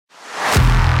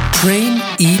Train,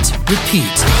 eat,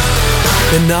 repeat.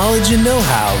 The knowledge and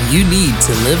know-how you need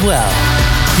to live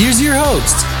well. Here's your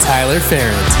host, Tyler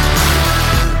Ferrand.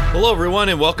 Hello, everyone,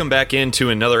 and welcome back into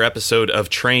another episode of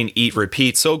Train, Eat,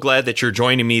 Repeat. So glad that you're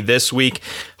joining me this week.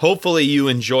 Hopefully you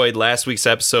enjoyed last week's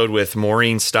episode with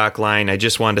Maureen Stockline. I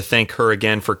just wanted to thank her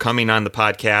again for coming on the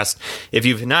podcast. If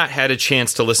you've not had a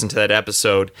chance to listen to that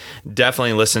episode,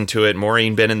 definitely listen to it.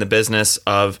 Maureen been in the business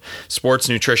of sports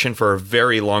nutrition for a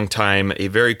very long time, a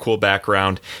very cool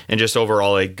background, and just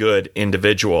overall a good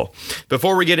individual.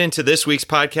 Before we get into this week's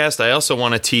podcast, I also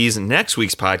want to tease next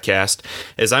week's podcast,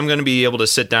 as I'm going to be able to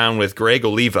sit down with Greg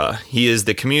Oliva. He is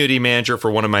the community manager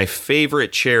for one of my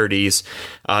favorite charities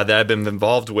that I've been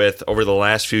involved with over the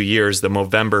last few years, the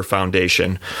Movember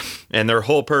Foundation. And their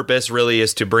whole purpose really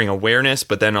is to bring awareness,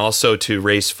 but then also to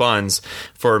raise funds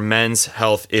for men's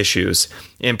health issues,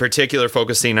 in particular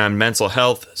focusing on mental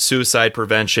health, suicide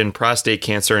prevention, prostate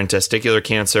cancer, and testicular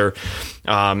cancer,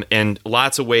 and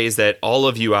lots of ways that all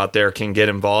of you out there can get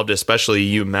involved, especially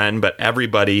you men, but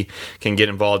everybody can get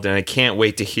involved. And I can't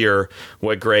wait to hear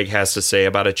what Greg has to say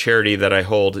about a charity that I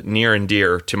hold near and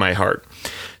dear to my heart.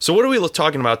 So what are we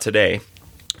talking about today?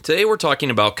 Today we're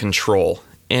talking about control.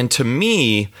 And to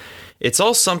me, it's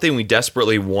all something we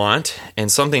desperately want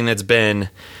and something that's been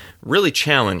really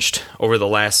challenged over the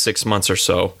last 6 months or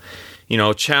so. You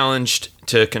know, challenged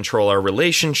to control our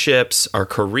relationships, our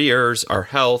careers, our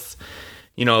health.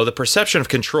 You know, the perception of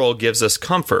control gives us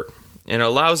comfort and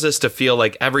allows us to feel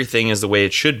like everything is the way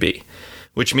it should be,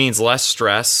 which means less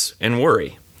stress and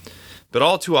worry. But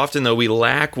all too often, though, we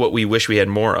lack what we wish we had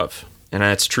more of, and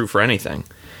that's true for anything.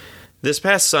 This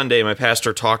past Sunday, my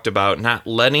pastor talked about not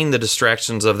letting the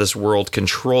distractions of this world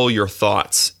control your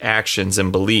thoughts, actions,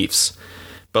 and beliefs,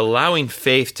 but allowing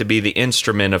faith to be the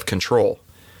instrument of control.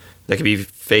 That could be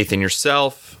faith in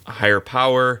yourself, a higher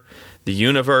power, the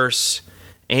universe,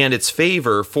 and its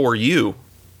favor for you.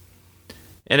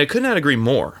 And I could not agree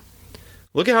more.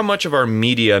 Look at how much of our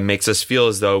media makes us feel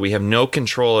as though we have no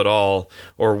control at all,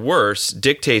 or worse,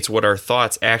 dictates what our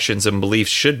thoughts, actions, and beliefs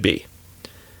should be.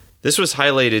 This was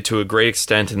highlighted to a great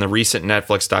extent in the recent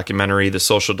Netflix documentary, The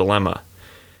Social Dilemma.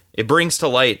 It brings to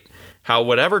light how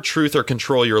whatever truth or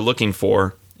control you're looking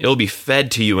for, it'll be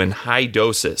fed to you in high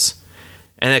doses.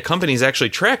 And that companies actually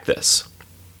track this.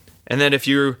 And that if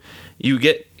you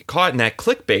get caught in that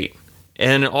clickbait,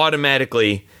 and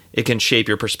automatically it can shape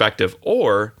your perspective,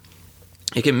 or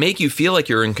it can make you feel like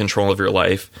you're in control of your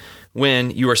life when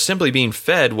you are simply being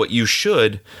fed what you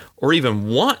should or even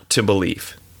want to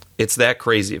believe. It's that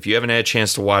crazy. If you haven't had a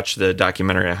chance to watch the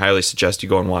documentary, I highly suggest you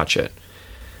go and watch it.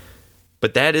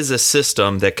 But that is a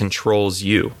system that controls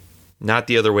you, not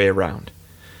the other way around.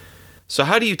 So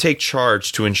how do you take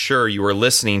charge to ensure you are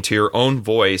listening to your own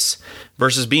voice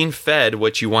versus being fed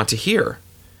what you want to hear?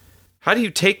 How do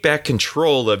you take back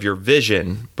control of your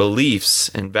vision, beliefs,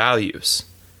 and values?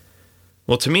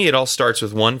 Well, to me, it all starts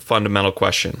with one fundamental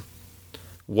question.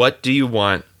 What do you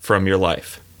want from your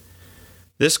life?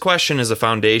 This question is a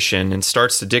foundation and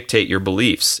starts to dictate your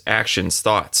beliefs, actions,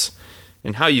 thoughts,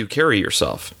 and how you carry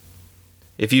yourself.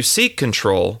 If you seek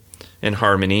control and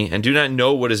harmony and do not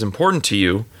know what is important to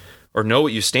you or know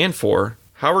what you stand for,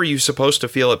 how are you supposed to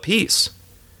feel at peace?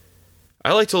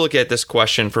 I like to look at this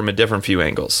question from a different few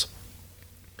angles.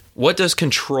 What does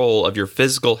control of your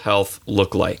physical health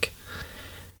look like?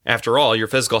 After all, your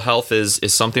physical health is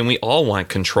something we all want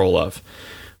control of.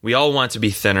 We all want to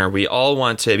be thinner. We all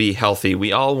want to be healthy.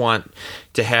 We all want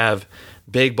to have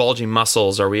big bulging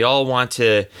muscles, or we all want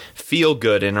to feel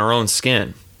good in our own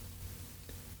skin.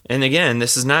 And again,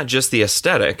 this is not just the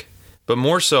aesthetic, but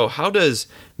more so, how does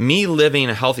me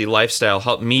living a healthy lifestyle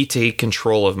help me take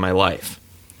control of my life?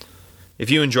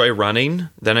 If you enjoy running,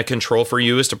 then a control for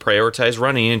you is to prioritize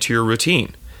running into your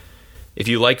routine. If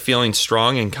you like feeling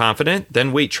strong and confident,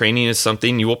 then weight training is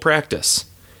something you will practice.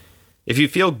 If you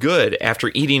feel good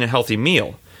after eating a healthy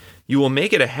meal, you will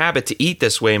make it a habit to eat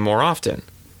this way more often.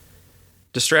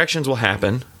 Distractions will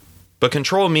happen, but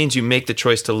control means you make the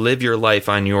choice to live your life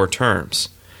on your terms.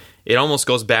 It almost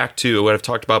goes back to what I've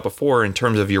talked about before in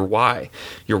terms of your why.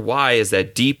 Your why is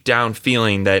that deep down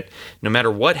feeling that no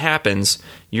matter what happens,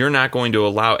 you're not going to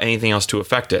allow anything else to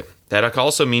affect it. That can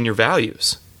also mean your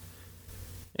values.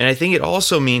 And I think it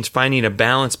also means finding a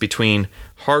balance between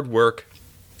hard work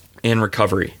and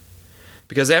recovery.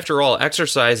 Because after all,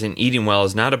 exercise and eating well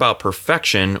is not about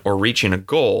perfection or reaching a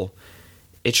goal.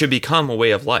 It should become a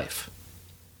way of life.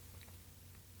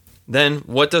 Then,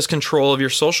 what does control of your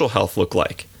social health look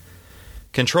like?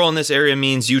 Control in this area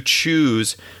means you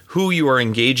choose who you are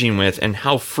engaging with and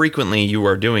how frequently you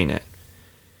are doing it.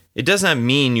 It does not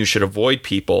mean you should avoid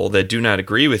people that do not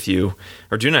agree with you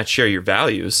or do not share your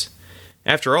values.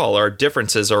 After all, our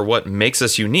differences are what makes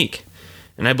us unique.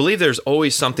 And I believe there's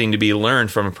always something to be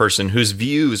learned from a person whose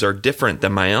views are different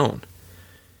than my own.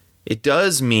 It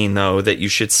does mean, though, that you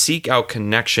should seek out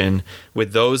connection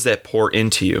with those that pour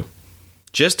into you,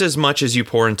 just as much as you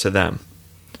pour into them.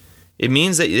 It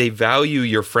means that they value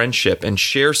your friendship and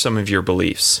share some of your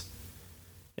beliefs,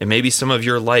 and maybe some of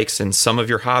your likes and some of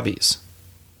your hobbies.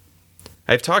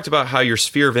 I've talked about how your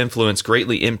sphere of influence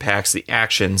greatly impacts the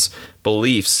actions,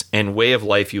 beliefs, and way of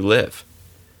life you live.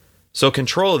 So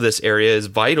control of this area is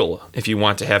vital if you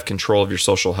want to have control of your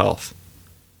social health.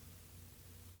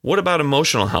 What about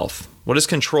emotional health? What does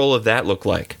control of that look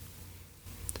like?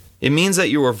 It means that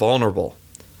you are vulnerable.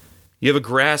 You have a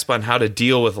grasp on how to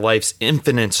deal with life's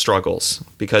infinite struggles,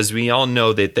 because we all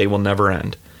know that they will never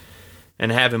end,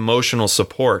 and have emotional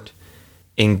support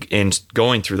in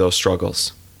going through those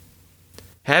struggles.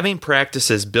 Having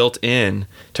practices built in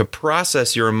to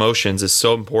process your emotions is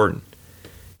so important.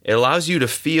 It allows you to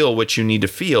feel what you need to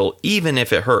feel, even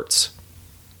if it hurts.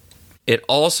 It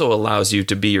also allows you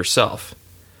to be yourself.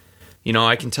 You know,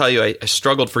 I can tell you, I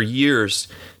struggled for years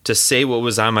to say what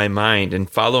was on my mind and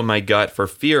follow my gut for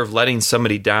fear of letting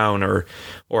somebody down, or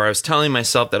I was telling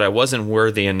myself that I wasn't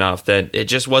worthy enough, that it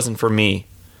just wasn't for me.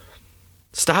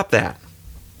 Stop that.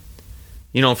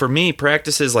 You know, for me,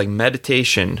 practices like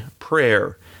meditation,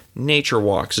 prayer, nature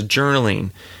walks,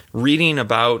 journaling, reading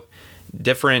about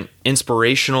different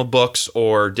inspirational books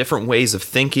or different ways of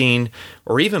thinking,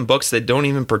 or even books that don't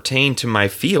even pertain to my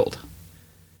field,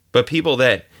 but people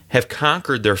that have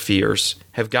conquered their fears,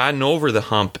 have gotten over the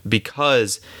hump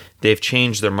because they've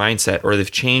changed their mindset or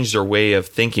they've changed their way of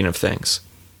thinking of things.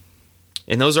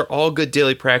 And those are all good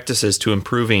daily practices to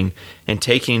improving and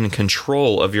taking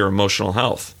control of your emotional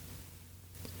health.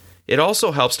 It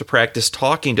also helps to practice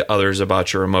talking to others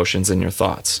about your emotions and your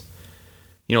thoughts.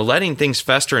 You know, letting things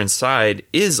fester inside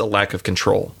is a lack of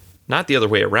control, not the other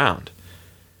way around.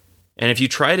 And if you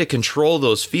try to control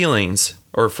those feelings,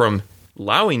 or from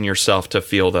allowing yourself to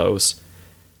feel those,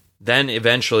 then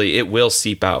eventually it will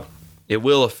seep out. It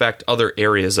will affect other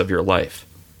areas of your life.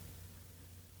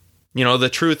 You know, the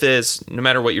truth is, no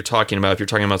matter what you're talking about, if you're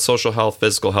talking about social health,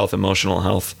 physical health, emotional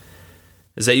health,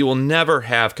 is that you will never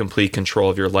have complete control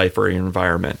of your life or your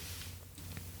environment.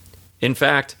 In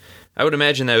fact, I would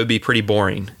imagine that would be pretty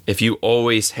boring if you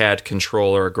always had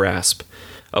control or a grasp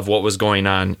of what was going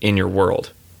on in your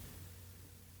world.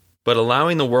 But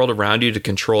allowing the world around you to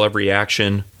control every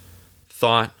action,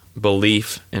 thought,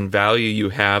 belief, and value you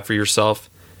have for yourself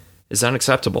is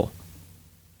unacceptable.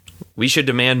 We should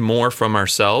demand more from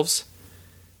ourselves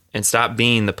and stop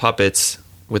being the puppets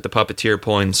with the puppeteer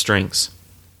pulling the strings.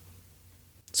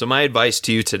 So my advice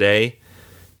to you today,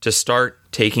 to start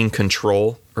taking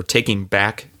control, or taking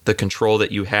back the control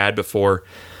that you had before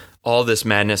all this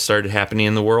madness started happening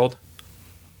in the world,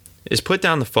 is put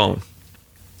down the phone,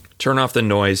 turn off the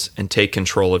noise, and take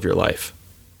control of your life.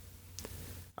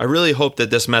 I really hope that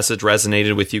this message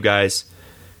resonated with you guys.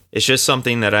 It's just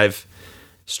something that I've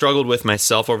struggled with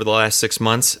myself over the last 6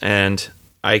 months, and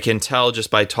I can tell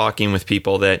just by talking with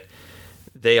people that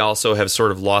they also have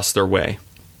sort of lost their way.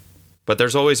 But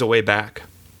there's always a way back.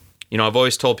 You know, I've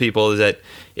always told people that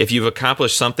if you've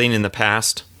accomplished something in the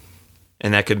past,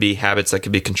 and that could be habits, that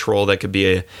could be control, that could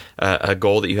be a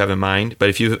goal that you have in mind, but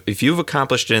if you've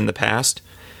accomplished it in the past,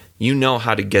 you know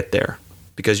how to get there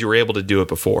because you were able to do it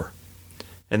before.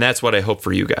 And that's what I hope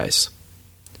for you guys.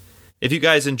 If you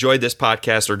guys enjoyed this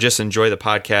podcast, or just enjoy the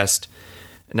podcast,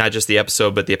 not just the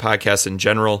episode, but the podcast in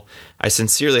general, I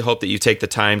sincerely hope that you take the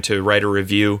time to write a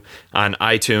review on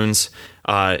iTunes.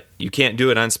 You can't do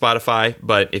it on Spotify,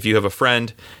 but if you have a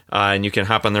friend and you can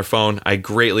hop on their phone, I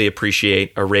greatly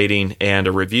appreciate a rating and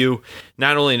a review.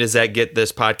 Not only does that get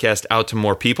this podcast out to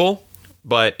more people,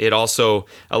 but it also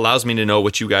allows me to know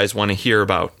what you guys want to hear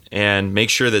about and make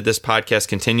sure that this podcast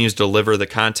continues to deliver the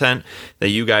content that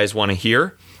you guys want to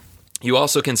hear. You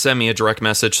also can send me a direct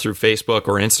message through Facebook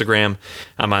or Instagram.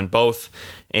 I'm on both.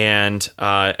 And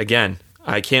again,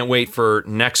 I can't wait for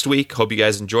next week. Hope you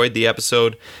guys enjoyed the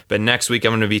episode. But next week,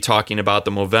 I'm going to be talking about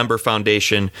the Movember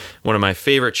Foundation, one of my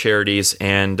favorite charities.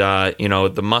 And,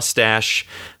 the mustache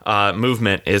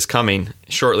movement is coming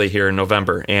shortly here in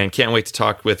November. And can't wait to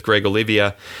talk with Greg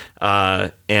Olivia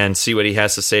and see what he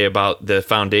has to say about the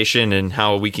foundation and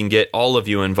how we can get all of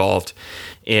you involved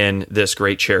in this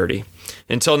great charity.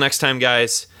 Until next time,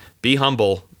 guys, be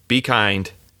humble, be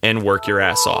kind, and work your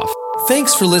ass off.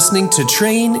 Thanks for listening to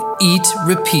Train, Eat,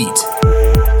 Repeat.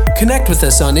 Connect with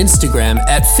us on Instagram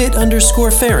at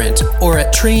fit_Ferrant or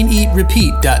at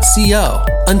traineatrepeat.co.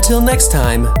 Until next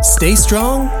time, stay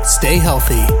strong, stay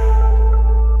healthy.